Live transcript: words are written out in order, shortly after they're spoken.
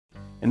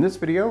In this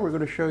video, we're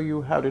going to show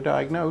you how to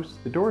diagnose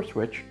the door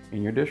switch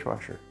in your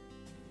dishwasher.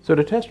 So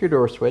to test your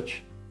door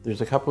switch,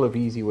 there's a couple of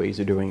easy ways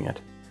of doing it.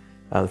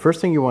 The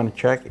first thing you want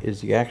to check is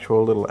the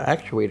actual little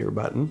actuator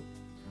button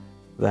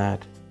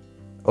that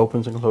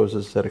opens and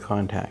closes a set of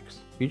contacts.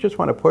 You just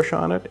want to push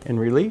on it and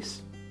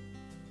release.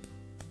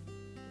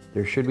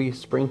 There should be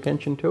spring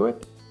tension to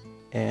it,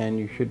 and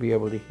you should be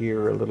able to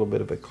hear a little bit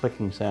of a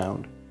clicking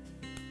sound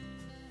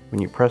when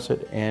you press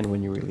it and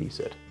when you release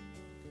it.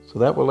 So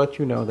that will let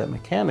you know that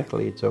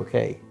mechanically it's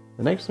okay.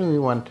 The next thing we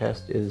want to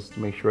test is to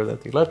make sure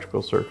that the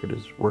electrical circuit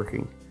is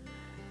working.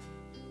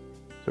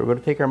 So we're going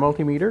to take our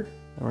multimeter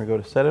and we're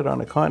going to set it on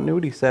a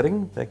continuity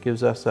setting that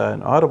gives us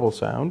an audible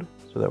sound,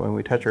 so that when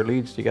we touch our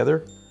leads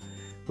together,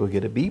 we'll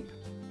get a beep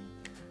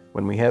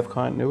when we have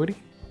continuity.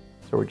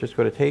 So we're just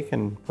going to take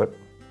and put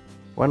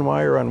one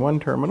wire on one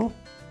terminal,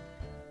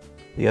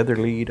 the other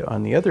lead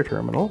on the other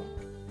terminal,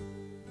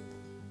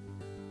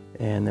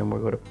 and then we're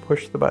going to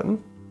push the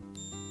button.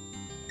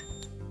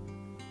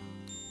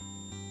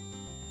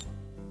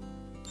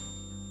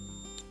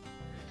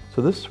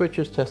 So this switch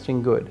is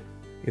testing good.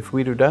 If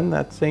we'd have done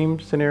that same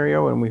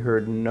scenario and we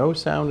heard no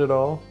sound at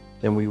all,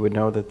 then we would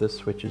know that this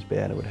switch is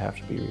bad and would have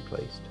to be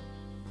replaced.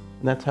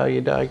 And that's how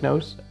you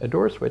diagnose a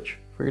door switch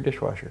for your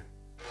dishwasher.